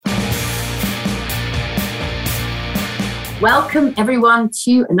Welcome everyone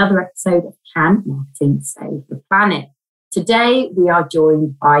to another episode of Can Marketing Save the Planet? Today we are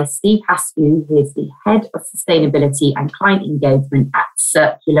joined by Steve Haskew, who is the Head of Sustainability and Client Engagement at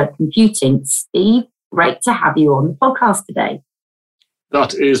Circular Computing. Steve, great to have you on the podcast today.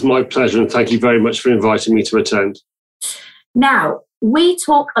 That is my pleasure, and thank you very much for inviting me to attend. Now, we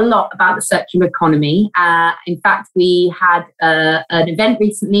talk a lot about the circular economy. In fact, we had an event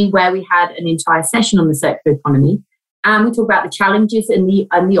recently where we had an entire session on the circular economy, and we talk about the challenges and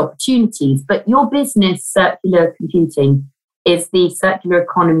the opportunities. But your business, Circular Computing, is the circular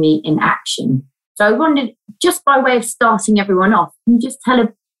economy in action. So I wondered, just by way of starting everyone off, can you just tell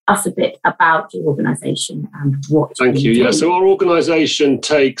us a bit about your organisation and what Thank you. Yeah, so our organisation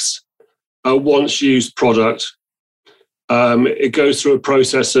takes a once-used product. It goes through a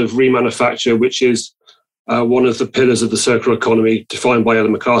process of remanufacture, which is one of the pillars of the circular economy defined by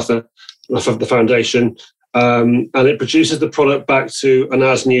Ellen MacArthur, the foundation. And it produces the product back to an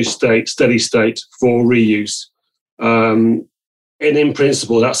as-new state, steady state for reuse. And in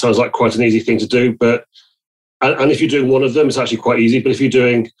principle, that sounds like quite an easy thing to do. And if you're doing one of them, it's actually quite easy. But if you're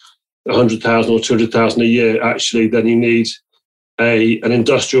doing 100,000 or 200,000 a year, actually, then you need an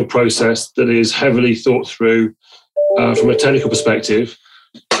industrial process that is heavily thought through from a technical perspective.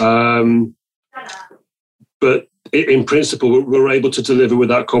 But in principle, we're able to deliver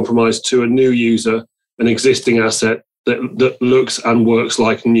without compromise to a new user an existing asset that looks and works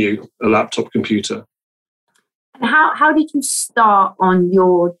like new, a laptop computer. And how did you start on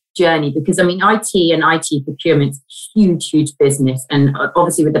your journey? Because, I mean, IT and IT procurement is a huge business. And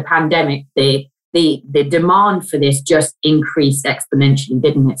obviously with the pandemic, the demand for this just increased exponentially,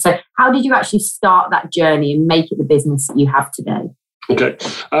 didn't it? So how did you actually start that journey and make it the business that you have today? Okay.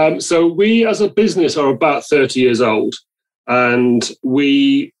 So we as a business are about 30 years old, and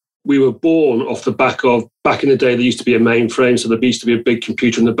we were born off the back in the day, there used to be a mainframe. So there used to be a big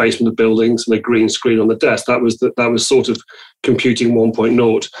computer in the basement of buildings and a green screen on the desk. That was sort of computing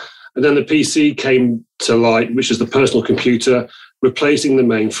 1.0. And then the PC came to light, which is the personal computer, replacing the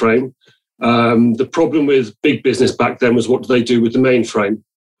mainframe. The problem with big business back then was, what do they do with the mainframe?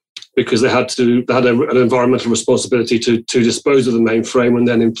 Because they had an environmental responsibility to dispose of the mainframe and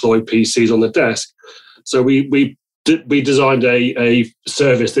then employ PCs on the desk. So we designed a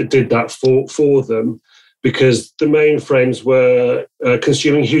service that did that for them, because the mainframes were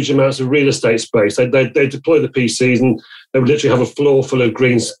consuming huge amounts of real estate space. They deploy the PCs and they would literally have a floor full of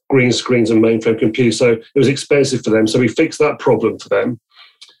green screens and mainframe computers. So it was expensive for them. So we fixed that problem for them.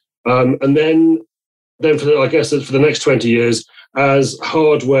 And then for the next 20 years, as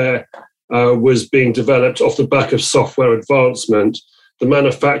hardware was being developed off the back of software advancement, the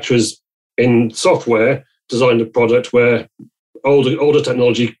manufacturers in software designed a product where older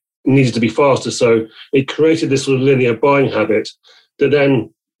technology needed to be faster. So it created this sort of linear buying habit that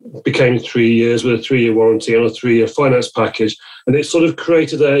then became 3 years with a 3-year warranty and a 3-year finance package. And it sort of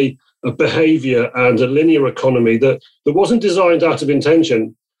created a behavior and a linear economy that wasn't designed out of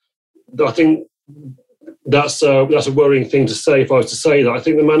intention. I think that's a worrying thing to say if I was to say that. I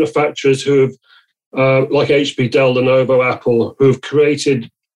think the manufacturers who have, like HP, Dell, Lenovo, Apple, who have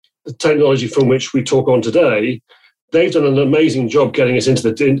created the technology from which we talk on today, they've done an amazing job getting us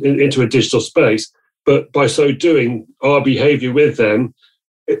into a digital space. But by so doing, our behavior with them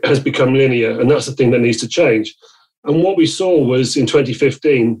has become linear, and that's the thing that needs to change. And what we saw was in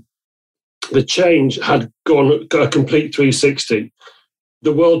 2015, the change had gone a complete 360.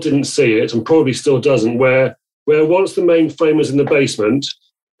 The world didn't see it, and probably still doesn't, where once the mainframe was in the basement,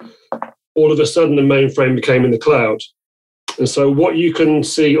 all of a sudden the mainframe became in the cloud. And so what you can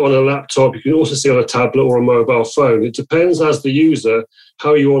see on a laptop, you can also see on a tablet or a mobile phone. It depends, as the user,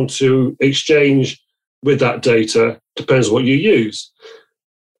 how you want to exchange with that data. Depends what you use.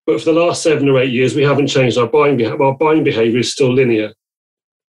 But for the last 7 or 8 years, we haven't changed our buying behavior. Our buying behavior is still linear.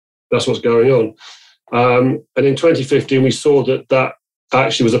 That's what's going on. And in 2015, we saw that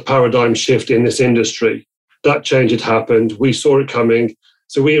actually was a paradigm shift in this industry. That change had happened. We saw it coming.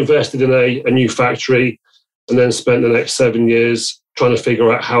 So we invested in a new factory, and then spent the next 7 years trying to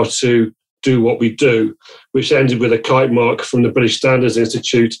figure out how to do what we do, which ended with a kite mark from the British Standards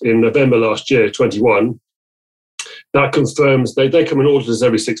Institute in November last year, 21. That confirms, they come and audit us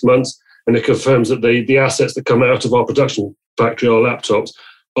every 6 months, and it confirms that the assets that come out of our production factory, our laptops,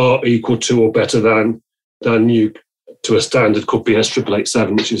 are equal to or better than new to a standard called BS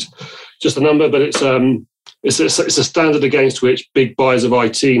 8887, which is just a number, but it's a standard against which big buyers of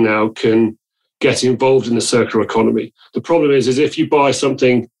IT now can get involved in the circular economy. The problem is if you buy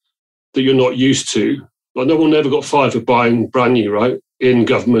something that you're not used to, like no one ever got fired for buying brand new, right? In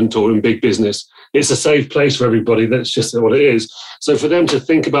government or in big business. it's a safe place for everybody. That's just what it is. So for them to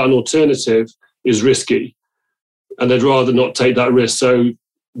think about an alternative is risky, and they'd rather not take that risk. So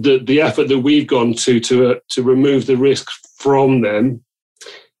the effort that we've gone to remove the risk from them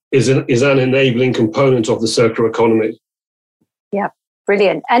is an enabling component of the circular economy. Yeah.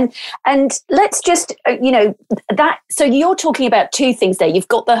 Brilliant. And let's just, that, so you're talking about two things there. You've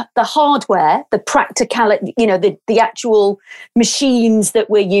got the hardware, the practicality, the actual machines that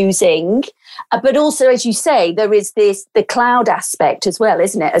we're using. But also, as you say, there is the cloud aspect as well,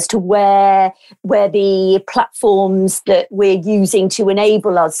 isn't it? As to where the platforms that we're using to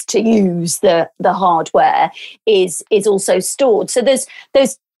enable us to use the hardware is also stored. So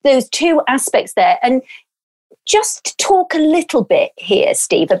there's two aspects there. And just talk a little bit here,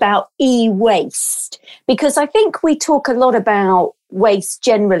 Steve, about e-waste, because I think we talk a lot about waste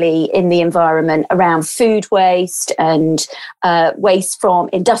generally in the environment around food waste and waste from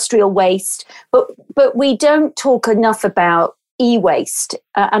industrial waste, but we don't talk enough about e-waste.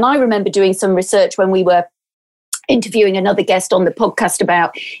 And I remember doing some research when we were interviewing another guest on the podcast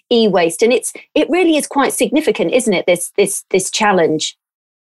about e-waste, and it really is quite significant, isn't it? This challenge.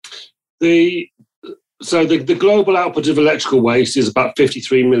 So the global output of electrical waste is about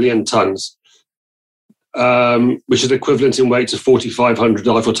 53 million tonnes, which is equivalent in weight to 4,500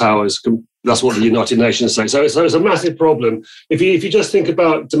 Eiffel Towers. That's what the United Nations say. So it's a massive problem. If you just think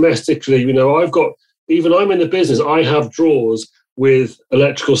about domestically, I'm in the business, I have drawers with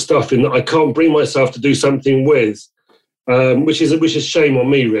electrical stuff in that I can't bring myself to do something with, which is shame on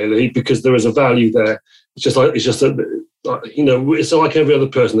me, really, because there is a value there. It's just that. It's like every other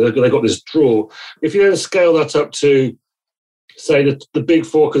person. They've got this drawer. If you then scale that up to, say, the big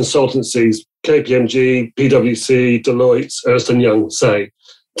four consultancies, KPMG, PwC, Deloitte, Ernst & Young,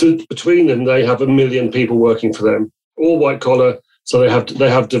 between them, they have 1 million people working for them, all white collar, so they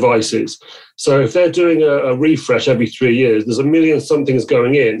have devices. So if they're doing a refresh every 3 years, there's 1 million somethings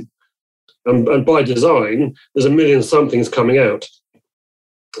going in, and by design, there's 1 million somethings coming out.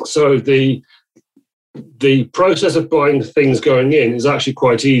 So the process of buying things going in is actually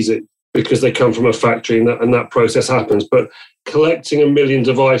quite easy because they come from a factory and that process happens. But collecting 1 million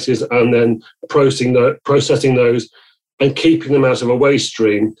devices and then processing those and keeping them out of a waste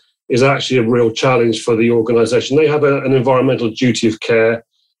stream is actually a real challenge for the organisation. They have an environmental duty of care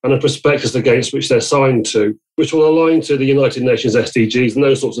and a prospectus against which they're signed to, which will align to the United Nations SDGs and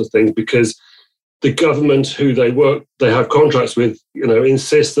those sorts of things, because the government who they have contracts with,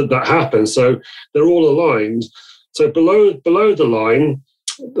 insist that happens. So they're all aligned. So below the line,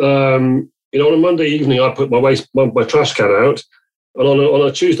 on a Monday evening, I put my trash can out, and on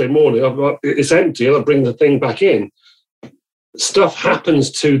a Tuesday morning, it's empty, and I bring the thing back in. Stuff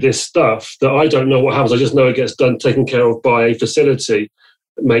happens to this stuff that I don't know what happens. I just know it gets taken care of by a facility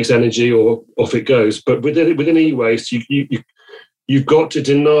that makes energy, or off it goes. But within e-waste, you've got to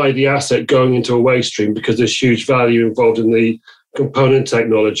deny the asset going into a waste stream because there's huge value involved in the component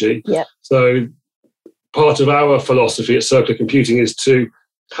technology. Yeah. So part of our philosophy at Circular Computing is to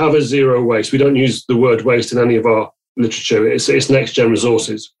have a zero waste. We don't use the word waste in any of our literature. It's next-gen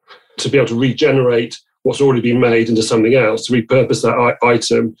resources. To be able to regenerate what's already been made into something else, to repurpose that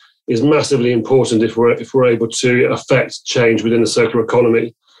item, is massively important if we're able to affect change within the circular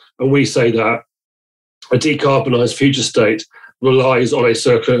economy. And we say that a decarbonised future state relies on a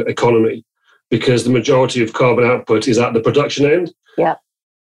circular economy because the majority of carbon output is at the production end. Yeah.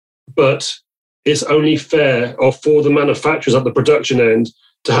 But it's only fair for the manufacturers at the production end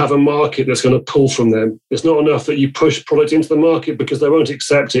to have a market that's going to pull from them. It's not enough that you push product into the market because they won't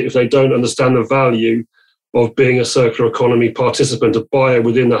accept it if they don't understand the value of being a circular economy participant, a buyer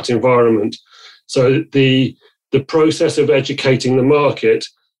within that environment. So the process of educating the market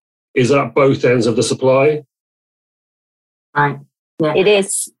is at both ends of the supply. Right. Yeah. It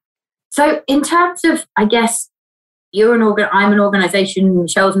is. So in terms of, I guess, I'm an organisation,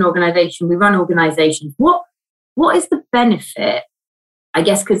 Michelle's an organisation, we run organisations. What is the benefit, I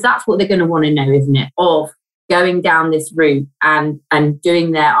guess, because that's what they're going to want to know, isn't it, of going down this route and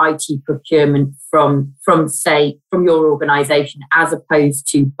doing their IT procurement from your organisation as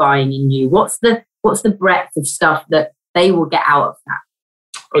opposed to buying in new? What's the breadth of stuff that they will get out of that?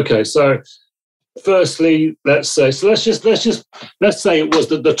 Okay, so firstly, let's say it was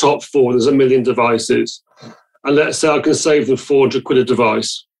the top four. There's 1 million devices, and let's say I can save them 400 quid a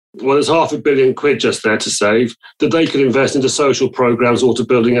device. Well, there's £500 million just there to save that they could invest into social programs or to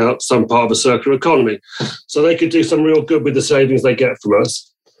building out some part of a circular economy. So they could do some real good with the savings they get from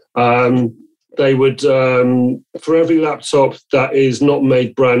us. They would, for every laptop that is not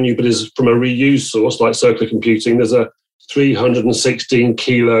made brand new but is from a reused source like circular computing, there's a 316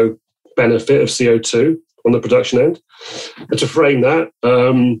 kilo benefit of CO2 on the production end. And to frame that,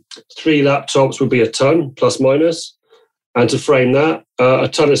 3 laptops would be a ton, plus minus. And to frame that, a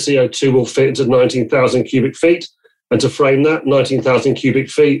ton of CO2 will fit into 19,000 cubic feet. And to frame that, 19,000 cubic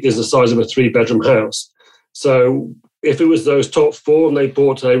feet is the size of a 3-bedroom house. So if it was those top 4 and they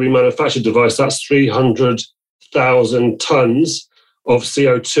bought a remanufactured device, that's 300,000 tons of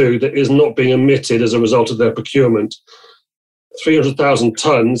CO2 that is not being emitted as a result of their procurement. 300,000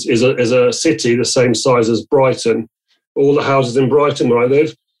 tons is a city the same size as Brighton. All the houses in Brighton where I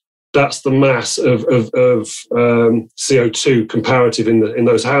live, that's the mass of CO2 comparative in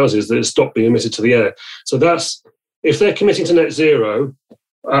those houses that has stopped being emitted to the air. So that's, if they're committing to net zero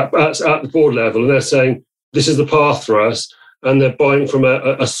at the board level and they're saying this is the path for us, and they're buying from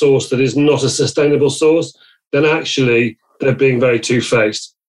a source that is not a sustainable source, then actually they're being very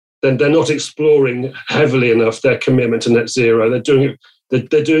two-faced. Then they're not exploring heavily enough their commitment to net zero. They're doing it.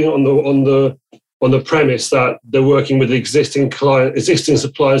 They're doing it on the premise that they're working with existing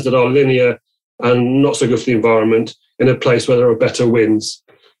suppliers that are linear and not so good for the environment in a place where there are better winds.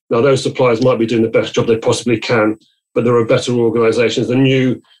 Now, those suppliers might be doing the best job they possibly can, but there are better organisations. The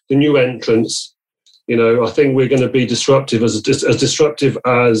new entrants. I think we're going to be disruptive, as disruptive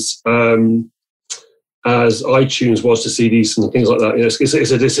as iTunes was to CDs and things like that.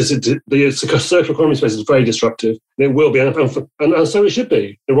 The circular economy space is very disruptive, and it will be, and so it should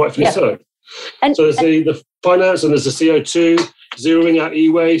be, and rightfully so. So there's the finance, and there's the CO2, zeroing out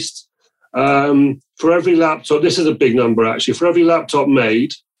e-waste. For every laptop, this is a big number actually, for every laptop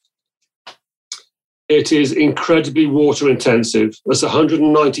made, it is incredibly water intensive. That's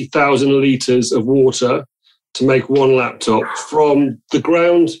 190,000 litres of water to make one laptop. From the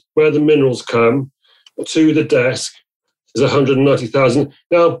ground where the minerals come to the desk is 190,000.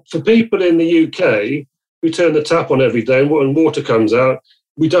 Now, for people in the UK, we turn the tap on every day and water comes out.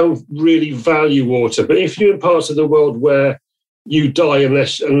 We don't really value water. But if you're in parts of the world where you die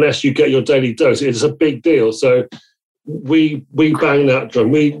unless you get your daily dose, it's a big deal. So we bang that drum.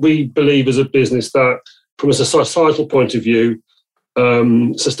 We believe as a business that from a societal point of view,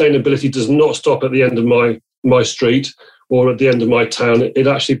 sustainability does not stop at the end of my street or at the end of my town. It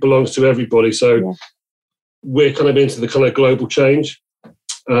actually belongs to everybody. So we're kind of into the kind of global change.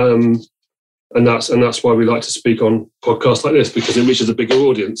 And that's why we like to speak on podcasts like this, because it reaches a bigger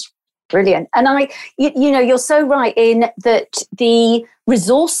audience. Brilliant. And you're so right in that the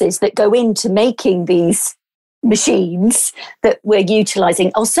resources that go into making these machines that we're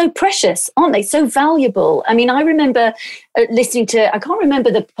utilizing are so precious, aren't they? So valuable. I mean, I remember listening to, I can't remember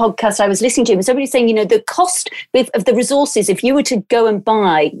the podcast I was listening to, but somebody saying, the cost of the resources, if you were to go and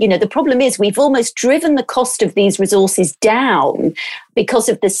buy, the problem is we've almost driven the cost of these resources down because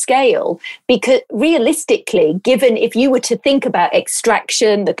of the scale. Because realistically, given if you were to think about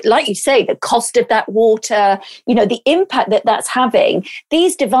extraction, like you say, the cost of that water, the impact that that's having,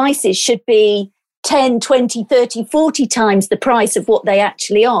 these devices should be 10, 20, 30, 40 times the price of what they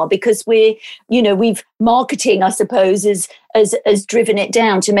actually are, because we've marketing, I suppose, has driven it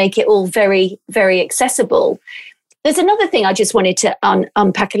down to make it all very, very accessible. There's another thing I just wanted to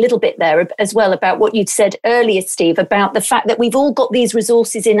unpack a little bit there as well about what you'd said earlier, Steve, about the fact that we've all got these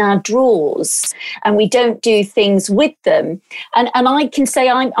resources in our drawers and we don't do things with them. And I can say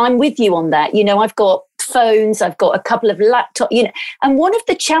I'm with you on that. I've got phones, I've got a couple of laptops, and one of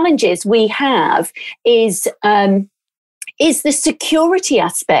the challenges we have is the security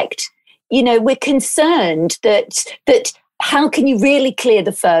aspect. We're concerned that how can you really clear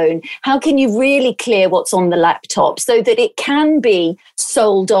the phone? How can you really clear what's on the laptop so that it can be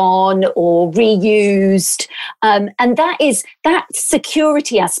sold on or reused? And that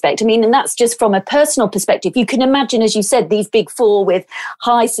security aspect. I mean, and that's just from a personal perspective. You can imagine, as you said, these big 4 with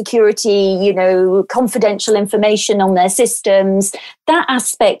high security, confidential information on their systems. That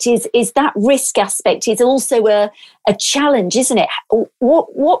aspect is that risk aspect is also a challenge, isn't it?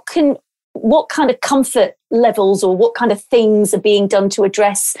 What kind of comfort levels or what kind of things are being done to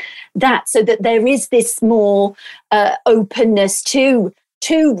address that, so that there is this more openness to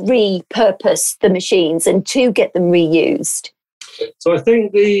repurpose the machines and to get them reused? So I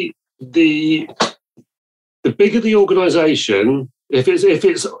think the bigger the organisation, if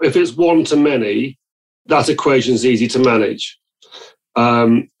it's one to many, that equation is easy to manage.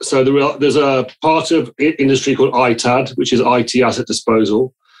 So there's a part of industry called ITAD, which is IT asset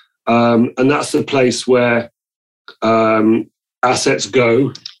disposal. And that's the place where assets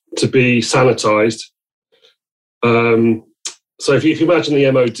go to be sanitized. So if you imagine the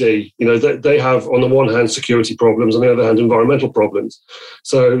MOD, they have on the one hand security problems, on the other hand environmental problems.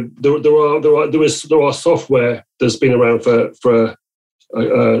 So there are software that's been around for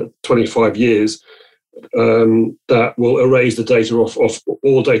 25 years that will erase the data off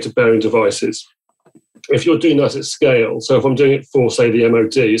all data-bearing devices. If you're doing that at scale, so if I'm doing it for, say, the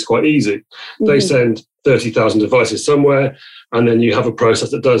MOD, it's quite easy. Mm-hmm. They send 30,000 devices somewhere, and then you have a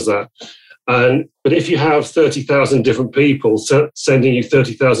process that does that. But if you have 30,000 different people sending you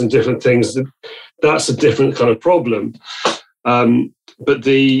 30,000 different things, that's a different kind of problem. But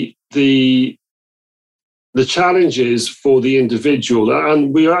the challenges for the individual,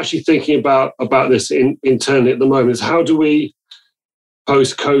 and we are actually thinking about this internally at the moment, is how do we,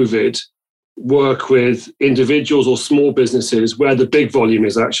 post-COVID, work with individuals or small businesses where the big volume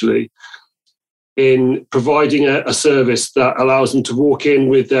is actually, in providing a service that allows them to walk in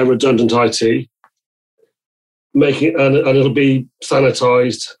with their redundant IT, and it'll be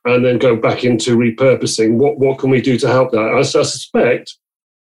sanitized and then go back into repurposing. What can we do to help that? I suspect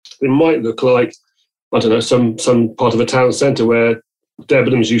it might look like, I don't know, some part of a town centre where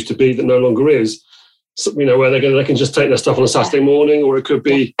Debenhams used to be that no longer is. So, where they can just take their stuff on a Saturday morning, or it could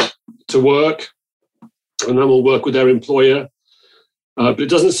be to work, and then we'll work with their employer. But it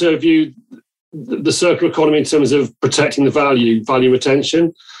doesn't serve you, the circular economy, in terms of protecting the value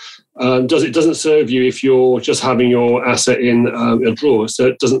retention. It doesn't serve you if you're just having your asset in a drawer. So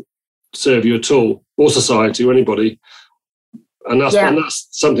it doesn't serve you at all, or society, or anybody. And that's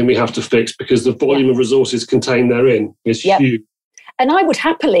something we have to fix, because the volume of resources contained therein is huge. And I would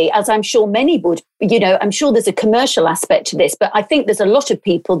happily, as I'm sure many would, I'm sure there's a commercial aspect to this, but I think there's a lot of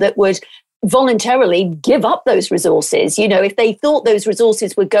people that would voluntarily give up those resources, if they thought those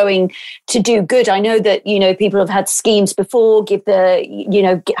resources were going to do good. I know that, people have had schemes before, give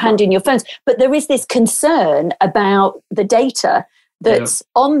hand in your phones, but there is this concern about the data that's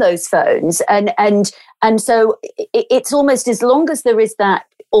on those phones. And so it's almost, as long as there is that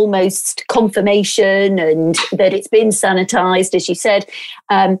almost confirmation and that it's been sanitized, as you said,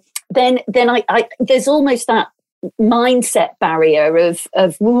 then I there's almost that mindset barrier of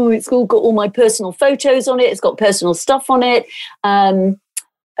it's all got all my personal photos on it, it's got personal stuff on it,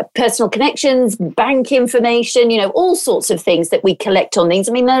 personal connections, bank information, all sorts of things that we collect on these.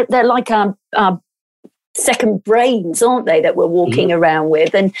 I mean, they're like our second brains, aren't they, that we're walking around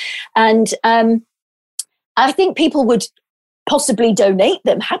with, and I think people would possibly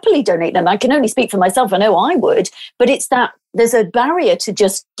happily donate them. I can only speak for myself. I know I would, but it's that there's a barrier to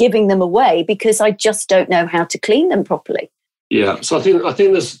just giving them away because I just don't know how to clean them properly. Yeah, so I think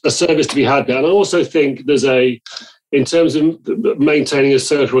there's a service to be had there, and I also think there's in terms of maintaining a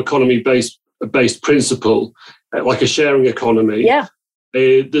circular economy based principle, like a sharing economy. Yeah,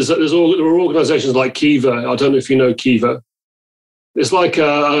 there are organisations like Kiva. I don't know if you know Kiva. It's like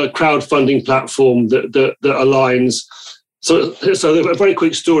a crowdfunding platform that aligns. So a very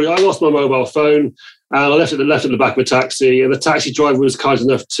quick story. I lost my mobile phone and I left it at the back of a taxi, and the taxi driver was kind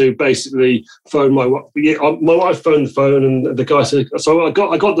enough to basically phone my wife phoned the phone, and the guy said, so I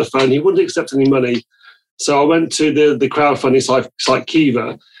got the phone. He wouldn't accept any money. So I went to the crowdfunding site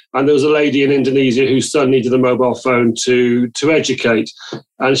Kiva, and there was a lady in Indonesia whose son needed a mobile phone to educate,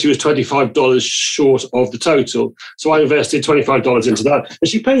 and she was $25 short of the total. So I invested $25 into that, and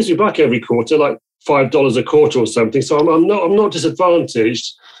she pays me back every quarter, like $5 a quarter or something. So I'm not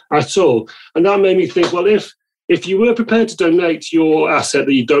disadvantaged at all. And that made me think, well, if you were prepared to donate your asset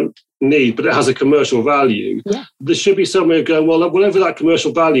that you don't need, but it has a commercial value, there should be some way of going, well, whatever that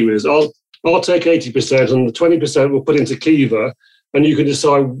commercial value is, I'll take 80%, and the 20% we'll put into Kiva, and you can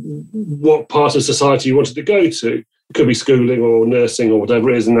decide what part of society you wanted to go to. It could be schooling or nursing or whatever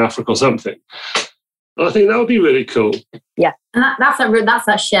it is in Africa or something. I think that would be really cool. Yeah, and that's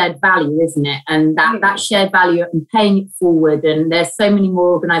that shared value, isn't it? And that shared value and paying it forward. And there's so many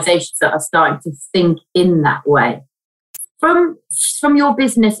more organisations that are starting to think in that way. From your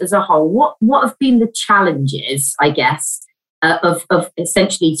business as a whole, what have been the challenges, I guess, of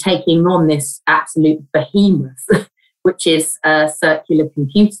essentially taking on this absolute behemoth, which is circular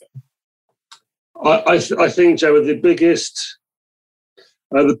computing? I think, Joe, the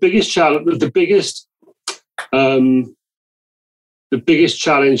biggest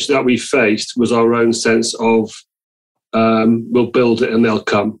challenge that we faced was our own sense of we'll build it and they'll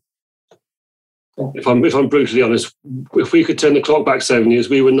come. If I'm brutally honest, if we could turn the clock back 7 years,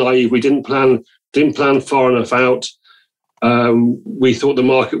 we were naive. We didn't plan far enough out. We thought the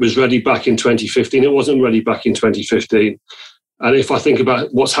market was ready back in 2015. It wasn't ready back in 2015. And if I think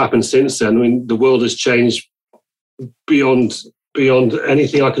about what's happened since then, I mean, the world has changed beyond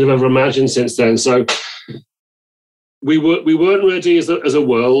anything I could have ever imagined since then. So we weren't ready as a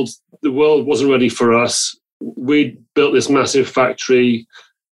world. The world wasn't ready for us. We built this massive factory,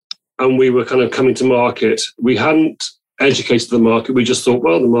 and we were kind of coming to market. We hadn't educated the market. We just thought,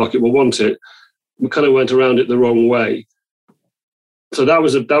 well, the market will want it. We kind of went around it the wrong way. So that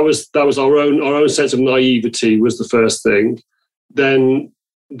was our own sense of naivety was the first thing. Then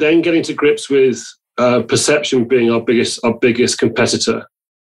getting to grips with perception being our biggest competitor.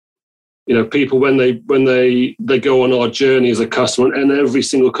 You know, people when they go on our journey as a customer, and every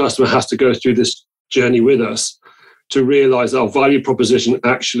single customer has to go through this journey with us to realize our value proposition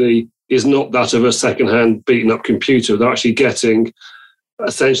actually is not that of a second-hand beaten up computer. They're actually getting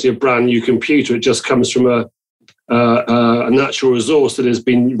essentially a brand new computer. It just comes from a natural resource that has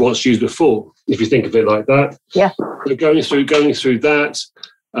been once used before, if you think of it like that. Yeah. So going through that,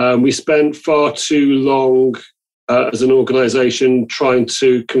 we spent far too long as an organisation trying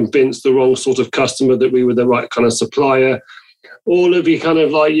to convince the wrong sort of customer that we were the right kind of supplier. All of your kind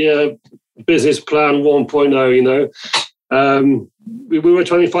of like your business plan 1.0, you know. We were a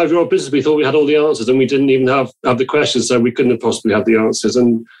 25-year-old business. We thought we had all the answers, and we didn't even have the questions, so we couldn't have possibly had the answers.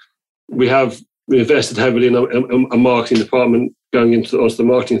 And we invested heavily in a marketing department going onto the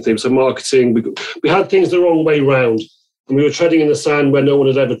marketing theme. So marketing, we had things the wrong way round. And we were treading in the sand where no one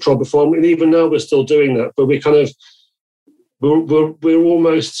had ever trod before. And even now we're still doing that. But we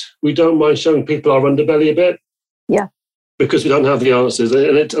we don't mind showing people our underbelly a bit. Yeah. Because we don't have the answers.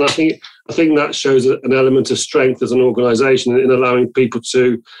 And I think that shows an element of strength as an organisation in allowing people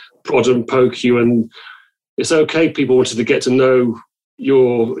to prod and poke you. And it's okay, people wanted to get to know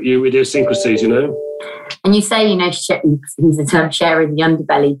your idiosyncrasies, you know. And you say, you know, use the term sharing the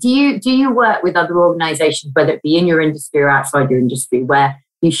underbelly. Do you work with other organisations, whether it be in your industry or outside your industry, where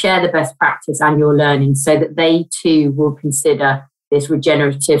you share the best practice and your learning so that they too will consider this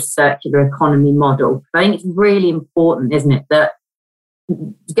regenerative circular economy model? I think it's really important, isn't it, that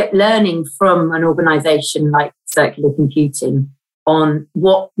get learning from an organisation like Circular Computing on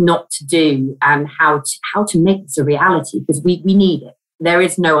what not to do and how to make this a reality, because we need it. There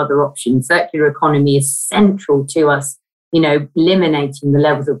is no other option. Circular economy is central to us, you know, eliminating the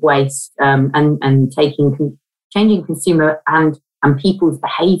levels of waste and changing consumer and people's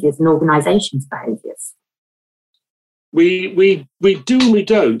behaviours and organisations' behaviours. We do and we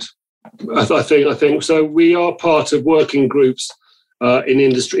don't. I think so. We are part of working groups in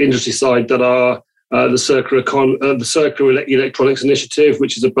industry side that are the Circular Electronics Initiative,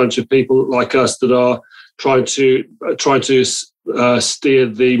 which is a bunch of people like us that are trying to steer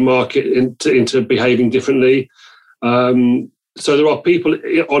the market into behaving differently. So there are people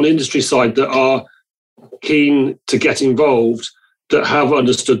on industry side that are keen to get involved, that have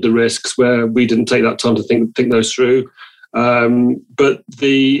understood the risks where we didn't take that time to think those through. But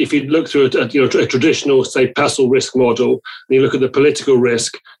if you look through a traditional, say, PESEL risk model, and you look at the political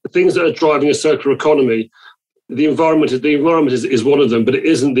risk, the things that are driving a circular economy, the environment is one of them, but it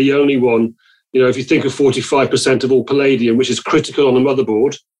isn't the only one. You know, if you think of 45% of all palladium, which is critical on the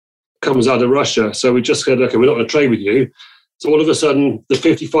motherboard, comes out of Russia. So we just said, okay, we're not going to trade with you. So all of a sudden, the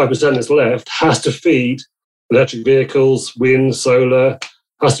 55% that's left has to feed electric vehicles, wind, solar,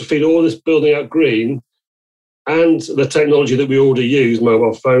 has to feed all this building out green and the technology that we already use,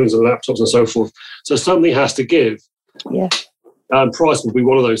 mobile phones and laptops and so forth. So something has to give. Yeah. Price will be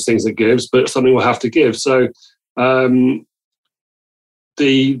one of those things that gives, but something will have to give. So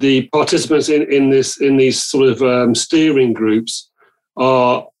the participants in these sort of steering groups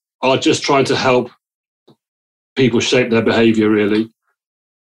are just trying to help people shape their behaviour, really.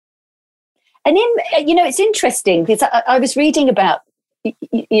 And it's interesting because I was reading about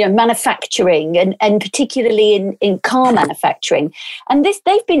manufacturing and particularly in car manufacturing, and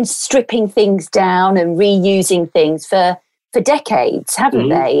they've been stripping things down and reusing things for decades, haven't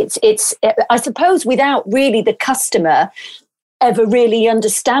they? It's I suppose without really the customer ever really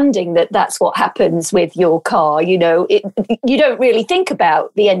understanding that that's what happens with your car. You know, you don't really think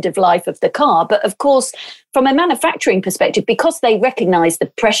about the end of life of the car, but of course, from a manufacturing perspective, because they recognise the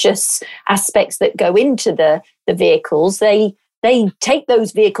precious aspects that go into the vehicles, they take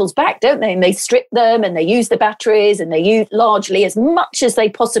those vehicles back, don't they? And they strip them and they use the batteries and they use largely as much as they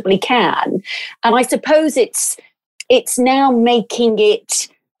possibly can. And I suppose it's now making it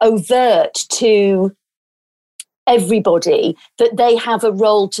overt to everybody that they have a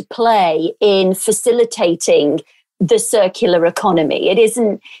role to play in facilitating the circular economy. It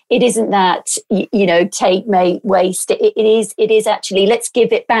isn't that, take, make, waste. It is actually, let's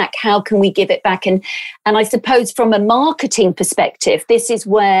give it back. How can we give it back? And I suppose from a marketing perspective, this is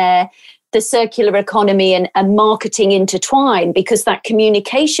where the circular economy and marketing intertwine, because that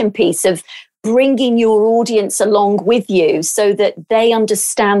communication piece of bringing your audience along with you so that they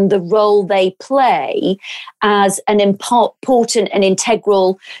understand the role they play as an important and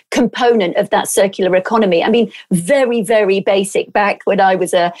integral component of that circular economy. I mean, very, very basic. Back when I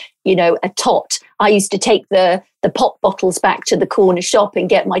was a tot, I used to take the pop bottles back to the corner shop and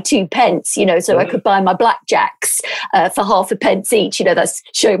get my 2 pence, so I could buy my blackjacks for half a pence each. That's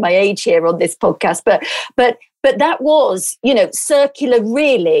showing my age here on this podcast. But that was, circular,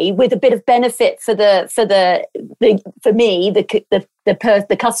 really, with a bit of benefit for me,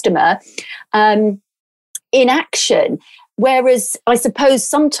 the customer, in action. Whereas I suppose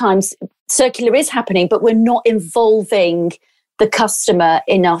sometimes circular is happening, but we're not involving the customer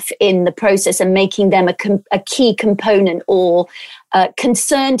enough in the process and making them a key component or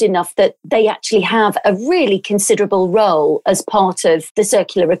concerned enough that they actually have a really considerable role as part of the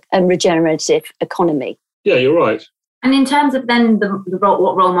circular and regenerative economy. Yeah, you're right. And in terms of then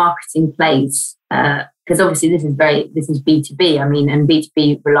what role marketing plays, because obviously this is B2B. I mean, and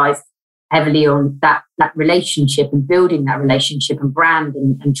B2B relies heavily on that relationship and building that relationship and brand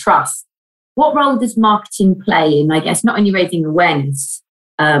and trust. What role does marketing play in, I guess, not only raising awareness,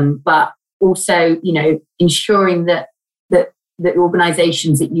 but also, ensuring that the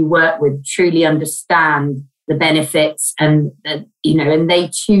organisations that you work with truly understand the benefits and they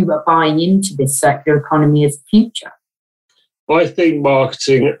too are buying into this circular economy as a future? I think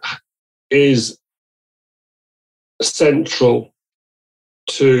marketing is central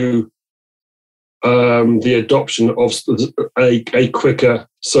to the adoption of a quicker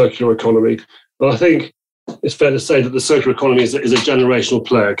circular economy. But I think it's fair to say that the circular economy is a generational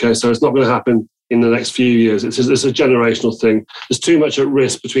play. Okay, so it's not going to happen in the next few years. It's a generational thing. There's too much at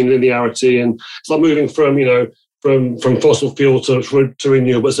risk between linearity and it's like moving from from fossil fuel to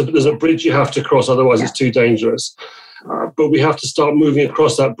renewable. There's a bridge you have to cross, otherwise it's too dangerous. But we have to start moving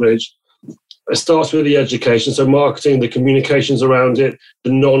across that bridge. It starts with the education, so marketing, the communications around it,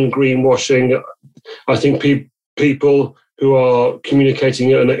 the non-greenwashing. I think people who are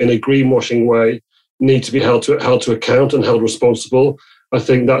communicating in a greenwashing way need to be held to account and held responsible. I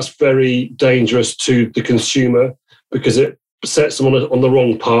think that's very dangerous to the consumer because it sets them on the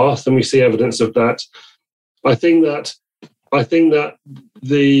wrong path, and we see evidence of that. I think that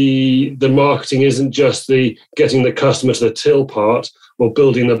the marketing isn't just the getting the customer to the till part or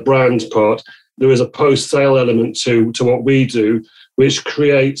building the brand part. There is a post-sale element to what we do, which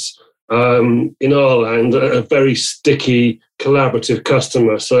creates in our land a very sticky, collaborative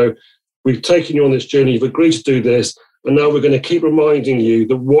customer. So we've taken you on this journey. You've agreed to do this. And now we're going to keep reminding you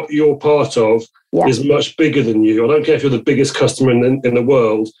that what you're part of is much bigger than you. I don't care if you're the biggest customer in the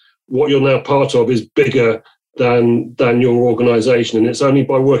world. What you're now part of is bigger than your organisation. And it's only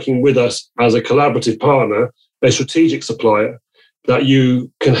by working with us as a collaborative partner, a strategic supplier, that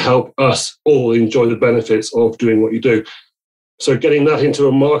you can help us all enjoy the benefits of doing what you do. So getting that into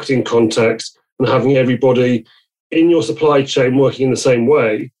a marketing context and having everybody in your supply chain working in the same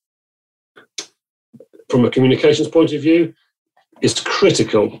way, from a communications point of view, is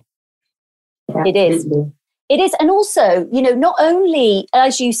critical. It is. It is. And also, not only,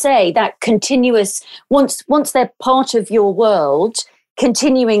 as you say, that continuous, once they're part of your world,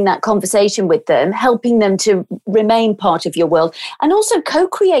 continuing that conversation with them, helping them to remain part of your world, and also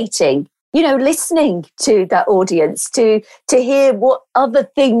co-creating, listening to that audience to hear what other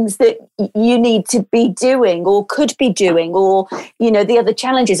things that you need to be doing or could be doing, or, the other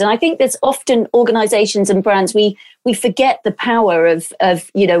challenges. And I think there's often organizations and brands, we forget the power of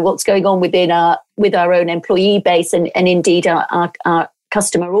what's going on with our own employee base and indeed our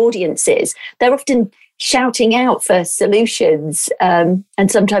customer audiences. They're often shouting out for solutions, and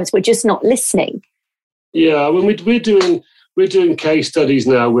sometimes we're just not listening. Yeah, when we're doing case studies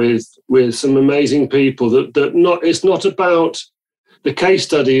now with some amazing people it's not about, the case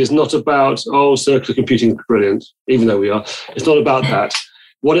study is not about, circular computing is brilliant, even though we are. It's not about that.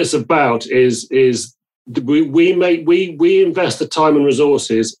 What it's about is we invest the time and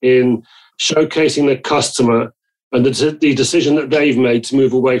resources in showcasing the customer and the decision that they've made to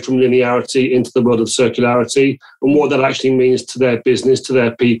move away from linearity into the world of circularity, and what that actually means to their business, to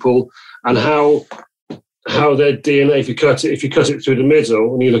their people, and how their DNA, if you cut it through the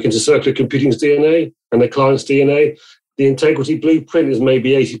middle and you look into circular computing's DNA and the client's DNA, the integrity blueprint is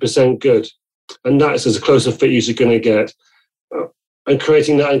maybe 80% good. And that's as close a fit as you're going to get. And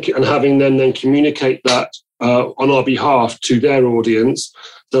creating that and having them then communicate that on our behalf to their audience.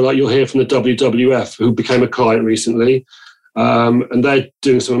 So like you'll hear from the WWF, who became a client recently, and they're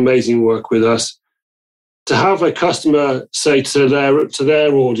doing some amazing work with us. To have a customer say to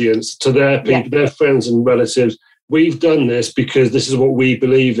their audience, to their people, their friends and relatives, we've done this because this is what we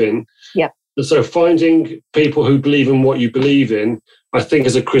believe in. Yeah. So finding people who believe in what you believe in, I think,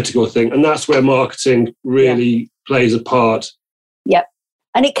 is a critical thing. And that's where marketing really plays a part. Yep.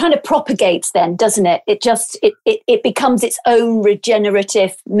 And it kind of propagates then, doesn't it? It becomes its own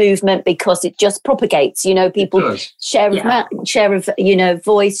regenerative movement because it just propagates. People share of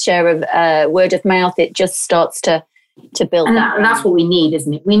voice, share of word of mouth. It just starts to build. And that's what we need,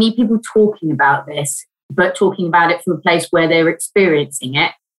 isn't it? We need people talking about this, but talking about it from a place where they're experiencing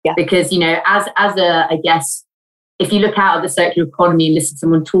it. Yeah. Because, I guess, if you look out at the circular economy and listen to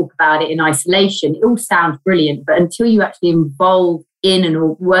someone talk about it in isolation, it all sounds brilliant. But until you actually involve in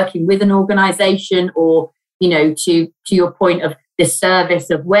and working with an organization, or, to your point of the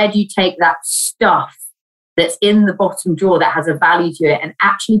service of where do you take that stuff that's in the bottom drawer that has a value to it and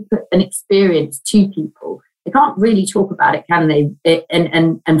actually put an experience to people, they can't really talk about it, can they?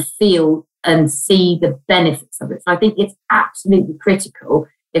 And feel and see the benefits of it. So I think it's absolutely critical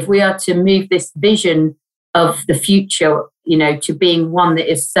if we are to move this vision of the future, to being one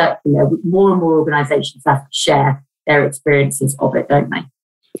that is circular. More and more organisations have to share their experiences of it, don't they?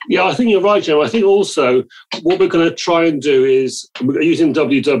 Yeah, I think you're right, Joe. I think also what we're going to try and do is, using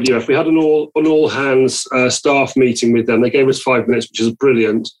WWF, we had an all hands staff meeting with them. They gave us 5 minutes, which is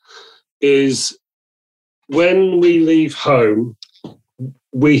brilliant. Is when we leave home,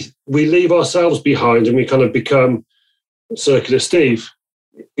 we leave ourselves behind and we kind of become Circular Steve.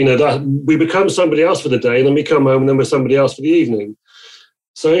 That we become somebody else for the day, and then we come home and then we're somebody else for the evening.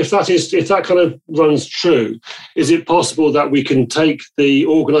 So if that kind of runs true, is it possible that we can take the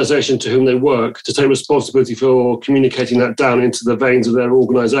organisation to whom they work to take responsibility for communicating that down into the veins of their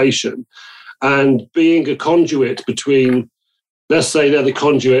organisation, and being a conduit between, let's say they're the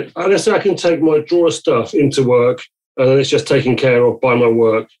conduit, let's say I can take my drawer of stuff into work and then it's just taken care of by my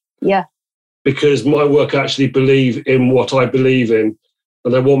work. Yeah. Because my work actually believe in what I believe in,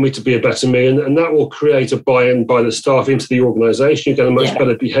 and they want me to be a better me, and that will create a buy-in by the staff into the organisation. You get a much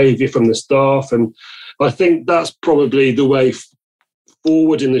better behaviour from the staff, and I think that's probably the way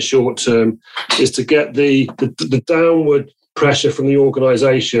forward in the short term, is to get the downward pressure from the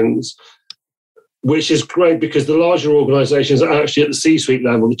organisations, which is great because the larger organisations are actually at the C-suite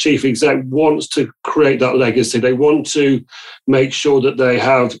level. The chief exec wants to create that legacy. They want to make sure that they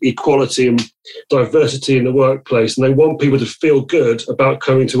have equality and diversity in the workplace, and they want people to feel good about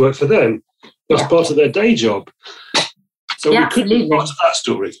coming to work for them. That's part of their day job. So we could be part of that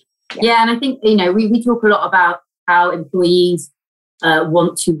story. Yeah, and I think, we talk a lot about how employees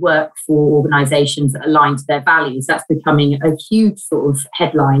want to work for organisations that align to their values. That's becoming a huge sort of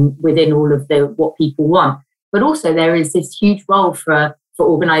headline within all of what people want. But also there is this huge role for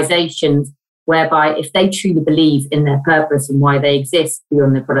organisations whereby if they truly believe in their purpose and why they exist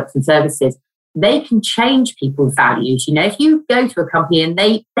beyond their products and services, they can change people's values. If you go to a company and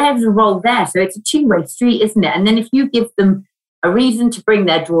there's a role there, so it's a two-way street, isn't it? And then if you give them a reason to bring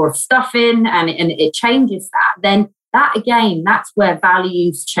their drawer of stuff in and it changes that, then that again, that's where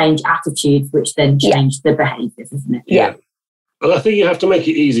values change attitudes, which then change the behaviours, isn't it? Yeah. And I think you have to make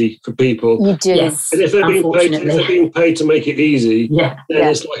it easy for people. You do. Yes. And if they're being paid to make it easy, then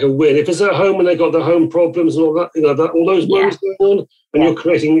it's like a win. If it's at home and they've got their home problems and all that, all those worries going on, and you're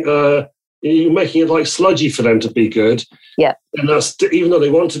creating, you're making it like sludgy for them to be good. Yeah. And that's, even though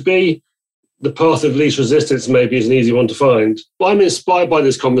they want to be, the path of least resistance maybe is an easy one to find. But I'm inspired by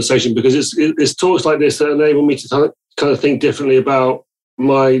this conversation because it's talks like this that enable me to kind of think differently about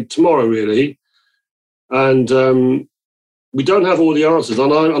my tomorrow, really. And we don't have all the answers.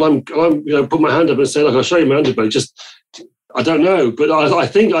 And I'm put my hand up and say, look, I'll show you my underbelly. Just, I don't know, but I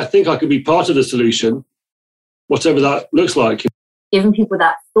think I could be part of the solution, whatever that looks like. Giving people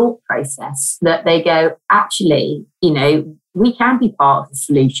that thought process that they go, actually, we can be part of the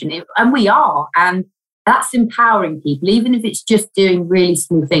solution, and we are. And that's empowering people, even if it's just doing really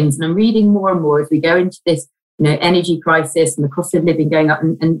small things. And I'm reading more and more as we go into this, energy crisis and the cost of living going up,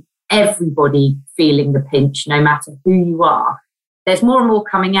 and everybody feeling the pinch, no matter who you are. There's more and more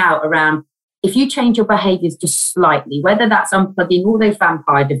coming out around, if you change your behaviours just slightly, whether that's unplugging all those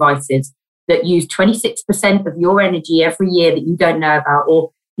vampire devices that use 26% of your energy every year that you don't know about,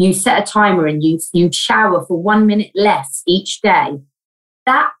 or you set a timer and you shower for 1 minute less each day,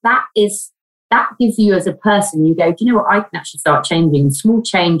 that gives you as a person, you go, do you know what, I can actually start changing. Small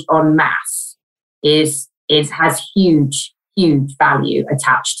change en masse has huge value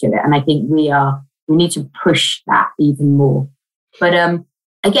attached to it. And I think we need to push that even more. But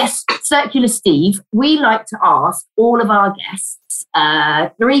I guess, Circular Steve, we like to ask all of our guests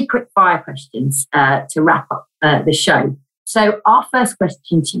 3 quick fire questions to wrap up the show. So our first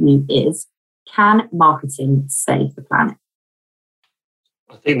question to you is, can marketing save the planet?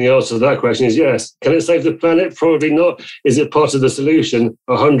 I think the answer to that question is yes. Can it save the planet? Probably not. Is it part of the solution?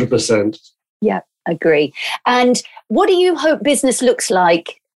 100%. Yeah, agree. And what do you hope business looks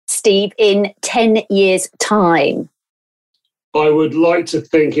like, Steve, in 10 years' time? I would like to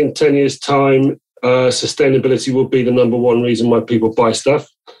think in 10 years' time, sustainability will be the number one reason why people buy stuff.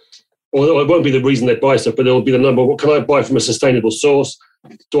 Or it won't be the reason they buy stuff, but it will be the number. What can I buy from a sustainable source?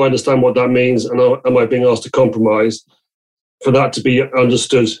 Do I understand what that means? And am I being asked to compromise for that to be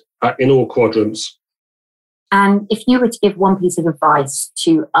understood in all quadrants? And if you were to give one piece of advice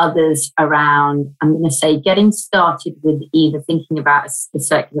to others around, I'm going to say, getting started with either thinking about the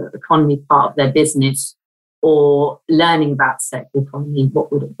circular economy part of their business or learning about circular economy,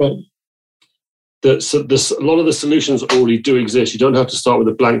 what would it be? A lot of the solutions already do exist. You don't have to start with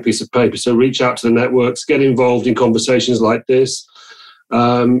a blank piece of paper. So reach out to the networks, get involved in conversations like this.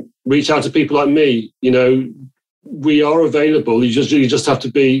 Reach out to people like me. You know, we are available. You just have to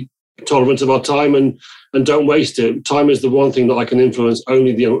be tolerant of our time and don't waste it. Time is the one thing that I can influence,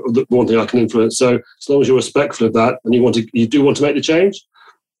 only the one thing I can influence. So as long as you're respectful of that and you do want to make the change,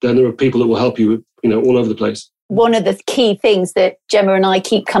 then there are people that will help you, all over the place. One of the key things that Gemma and I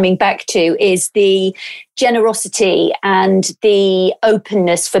keep coming back to is the generosity and the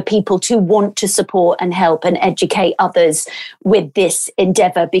openness for people to want to support and help and educate others with this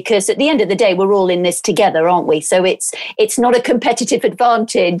endeavour, because at the end of the day, we're all in this together, aren't we? So it's not a competitive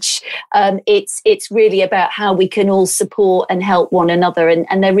advantage. It's really about how we can all support and help one another.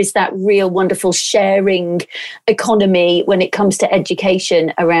 And there is that real wonderful sharing economy when it comes to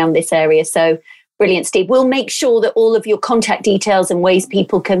education around this area. So brilliant, Steve. We'll make sure that all of your contact details and ways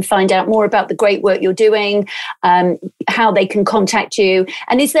people can find out more about the great work you're doing, how they can contact you.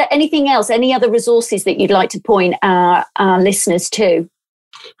 And is there anything else, any other resources that you'd like to point our listeners to?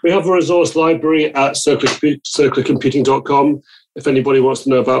 We have a resource library at circularcomputing.com. If anybody wants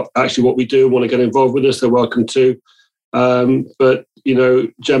to know about actually what we do, want to get involved with us, they're welcome to. But,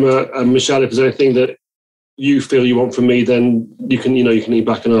 Gemma and Michelle, if there's anything that you feel you want from me, then you can lean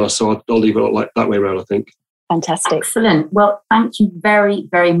back and ask. So I'll leave it like that way around, I think. Fantastic. Excellent. Well, thank you very,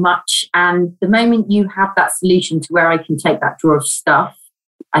 very much. And the moment you have that solution to where I can take that drawer of stuff,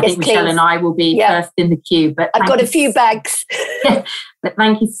 I think Michelle and I will be first in the queue. But I've got a few bags. But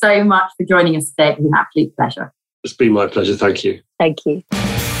thank you so much for joining us today. It was an absolute pleasure. It's been my pleasure. Thank you. Thank you.